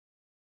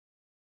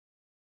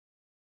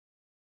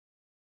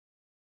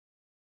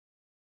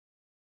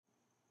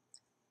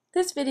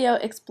This video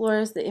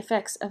explores the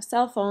effects of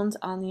cell phones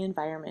on the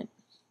environment.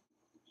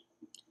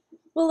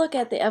 We'll look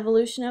at the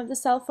evolution of the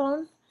cell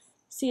phone,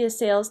 see a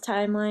sales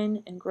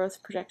timeline and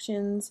growth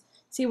projections,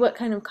 see what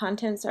kind of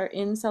contents are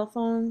in cell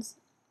phones,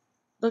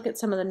 look at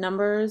some of the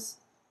numbers,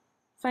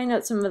 find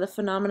out some of the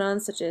phenomena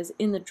such as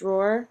in the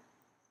drawer,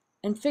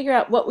 and figure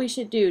out what we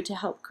should do to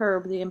help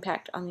curb the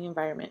impact on the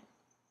environment.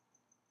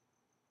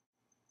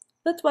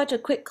 Let's watch a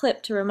quick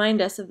clip to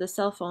remind us of the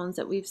cell phones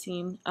that we've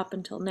seen up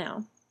until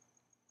now.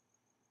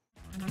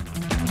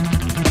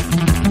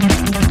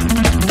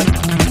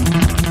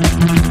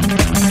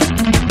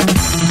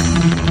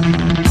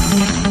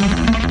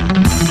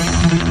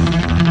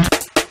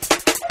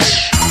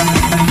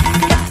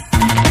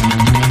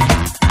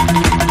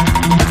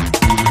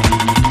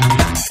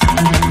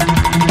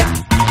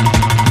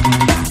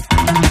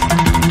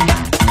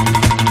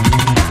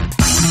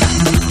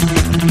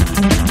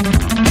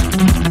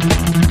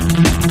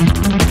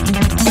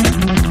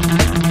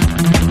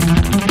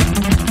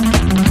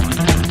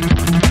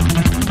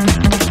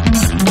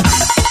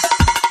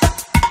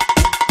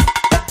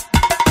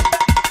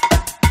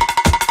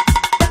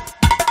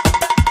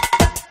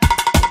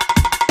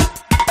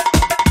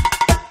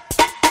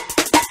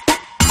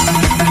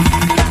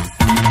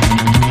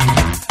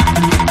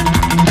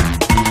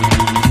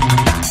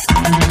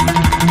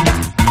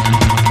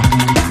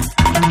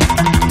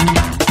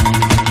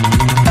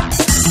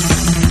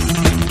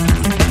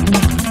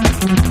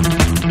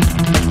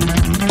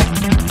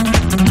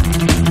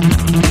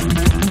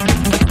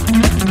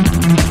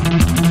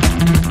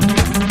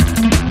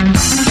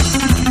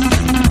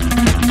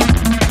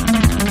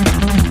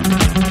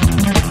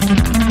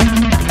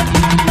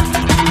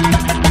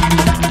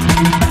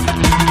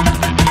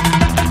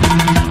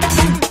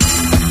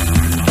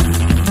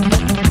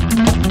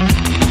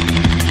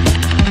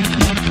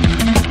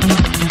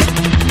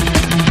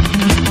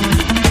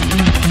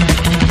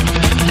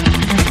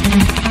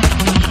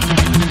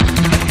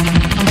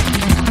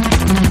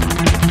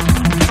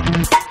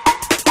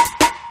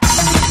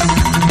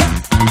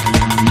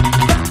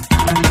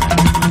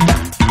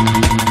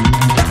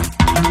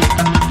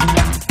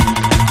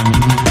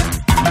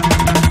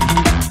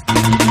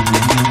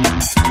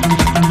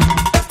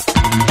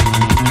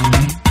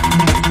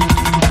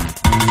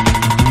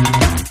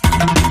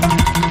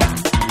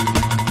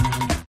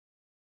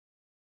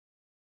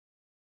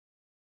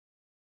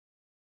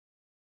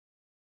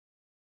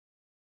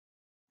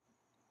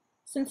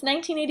 Since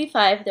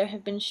 1985, there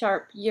have been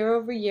sharp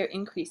year-over-year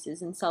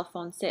increases in cell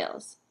phone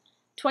sales.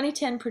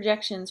 2010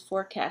 projections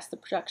forecast the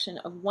production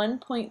of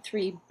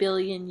 1.3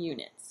 billion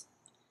units.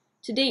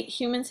 To date,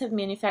 humans have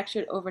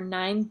manufactured over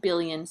 9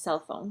 billion cell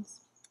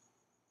phones.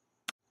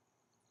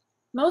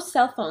 Most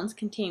cell phones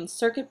contain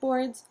circuit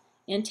boards,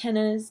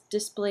 antennas,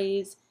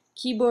 displays,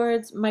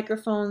 keyboards,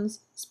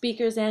 microphones,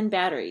 speakers, and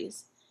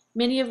batteries,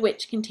 many of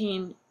which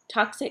contain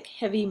toxic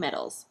heavy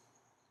metals.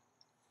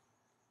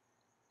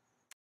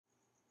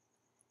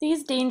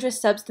 These dangerous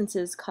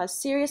substances cause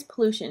serious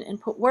pollution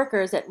and put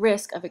workers at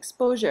risk of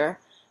exposure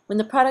when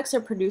the products are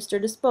produced or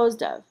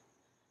disposed of.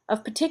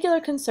 Of particular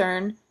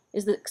concern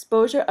is the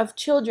exposure of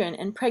children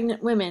and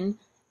pregnant women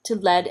to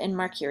lead and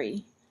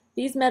mercury.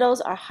 These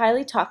metals are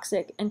highly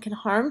toxic and can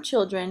harm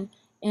children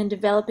and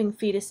developing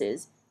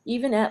fetuses,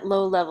 even at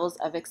low levels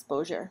of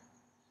exposure.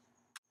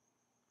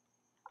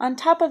 On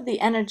top of the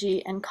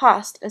energy and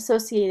cost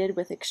associated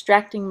with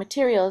extracting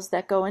materials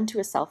that go into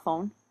a cell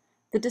phone,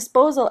 the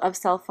disposal of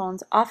cell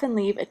phones often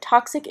leave a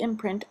toxic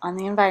imprint on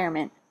the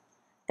environment.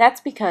 That's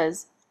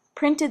because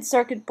printed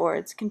circuit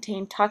boards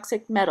contain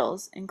toxic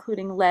metals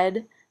including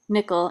lead,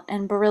 nickel,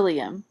 and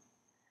beryllium.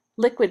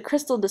 Liquid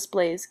crystal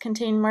displays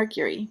contain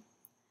mercury.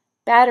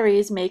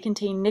 Batteries may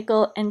contain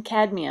nickel and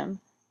cadmium,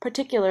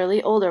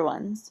 particularly older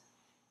ones.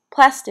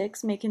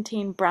 Plastics may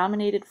contain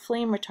brominated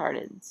flame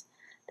retardants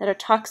that are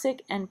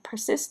toxic and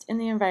persist in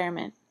the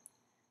environment.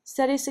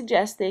 Studies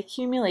suggest they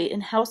accumulate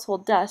in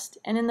household dust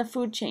and in the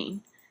food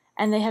chain,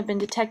 and they have been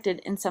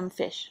detected in some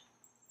fish.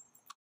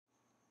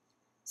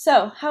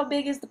 So, how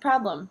big is the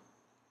problem?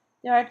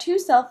 There are 2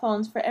 cell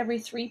phones for every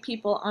 3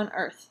 people on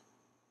Earth.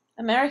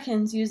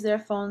 Americans use their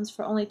phones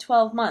for only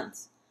 12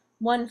 months,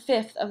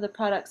 1/5 of the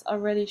product's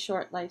already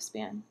short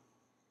lifespan.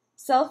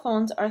 Cell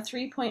phones are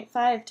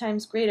 3.5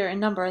 times greater in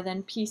number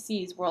than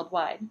PCs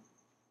worldwide.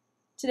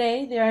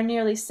 Today, there are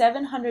nearly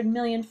 700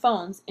 million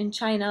phones in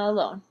China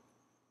alone.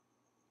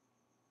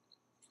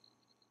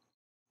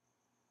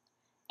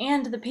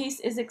 And the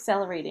pace is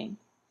accelerating.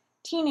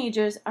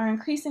 Teenagers are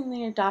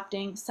increasingly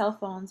adopting cell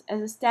phones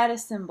as a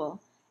status symbol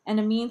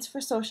and a means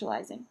for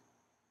socializing.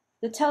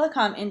 The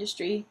telecom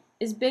industry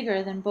is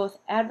bigger than both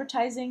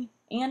advertising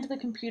and the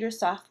computer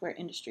software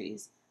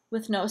industries,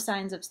 with no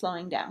signs of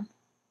slowing down.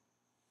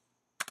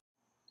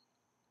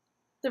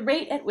 The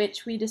rate at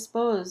which we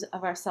dispose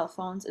of our cell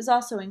phones is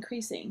also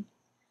increasing.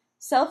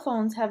 Cell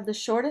phones have the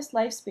shortest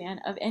lifespan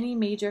of any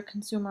major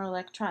consumer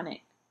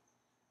electronic.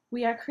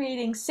 We are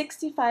creating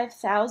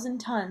 65,000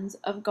 tons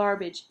of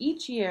garbage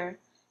each year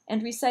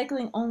and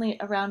recycling only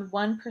around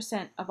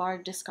 1% of our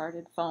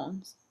discarded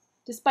phones,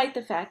 despite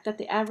the fact that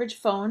the average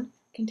phone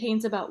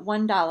contains about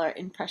 $1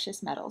 in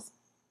precious metals.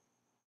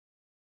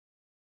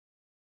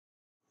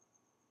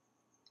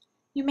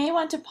 You may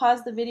want to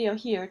pause the video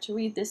here to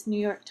read this New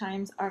York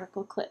Times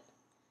article clip.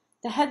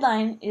 The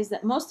headline is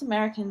that most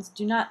Americans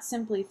do not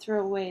simply throw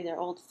away their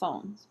old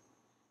phones.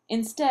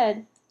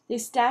 Instead, they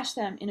stash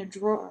them in a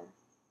drawer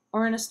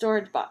or in a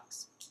storage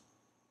box.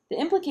 The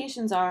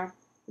implications are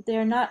that they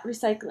are not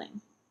recycling,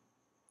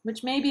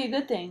 which may be a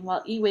good thing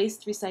while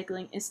e-waste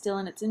recycling is still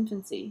in its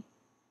infancy.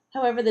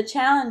 However, the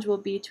challenge will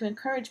be to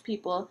encourage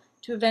people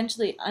to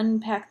eventually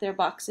unpack their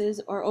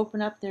boxes or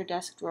open up their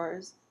desk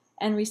drawers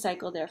and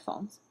recycle their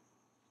phones.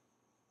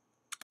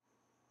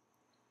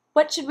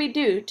 What should we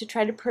do to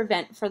try to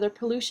prevent further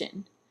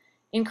pollution?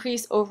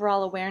 Increase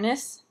overall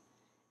awareness?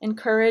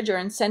 Encourage or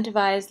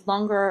incentivize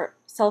longer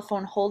cell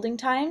phone holding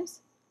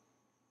times?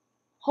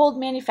 Hold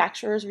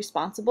manufacturers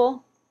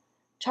responsible?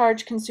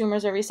 Charge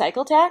consumers a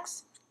recycle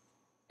tax?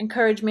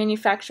 Encourage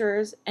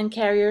manufacturers and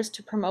carriers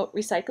to promote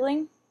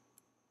recycling?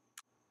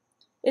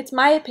 It's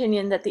my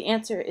opinion that the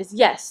answer is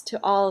yes to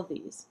all of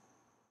these.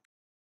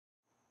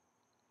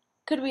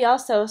 Could we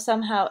also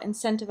somehow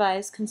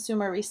incentivize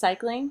consumer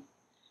recycling?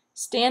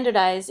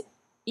 Standardize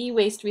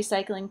e-waste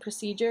recycling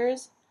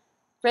procedures,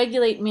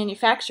 regulate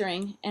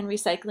manufacturing and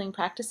recycling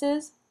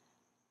practices,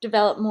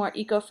 develop more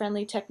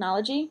eco-friendly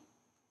technology?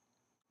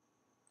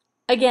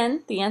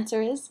 Again, the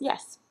answer is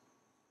yes.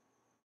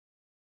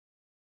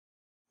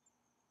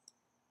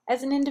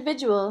 As an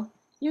individual,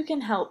 you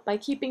can help by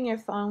keeping your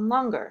phone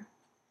longer.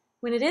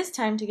 When it is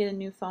time to get a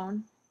new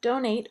phone,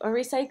 donate or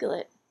recycle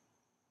it.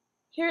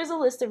 Here is a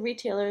list of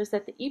retailers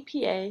that the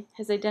EPA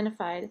has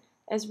identified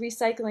as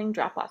recycling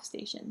drop-off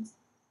stations.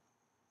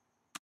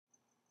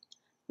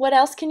 What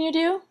else can you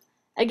do?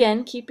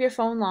 Again, keep your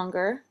phone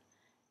longer.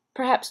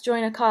 Perhaps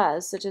join a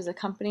cause, such as a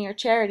company or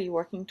charity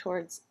working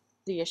towards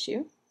the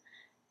issue.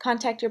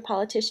 Contact your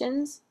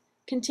politicians.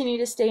 Continue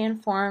to stay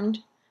informed.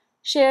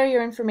 Share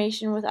your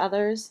information with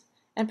others.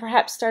 And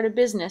perhaps start a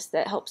business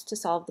that helps to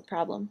solve the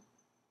problem.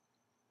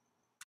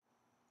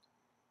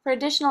 For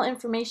additional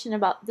information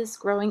about this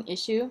growing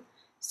issue,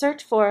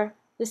 search for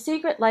The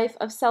Secret Life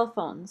of Cell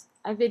Phones,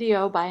 a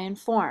video by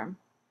Inform.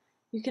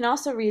 You can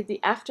also read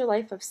The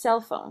Afterlife of Cell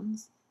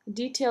Phones, a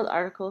detailed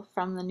article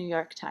from the New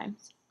York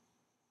Times.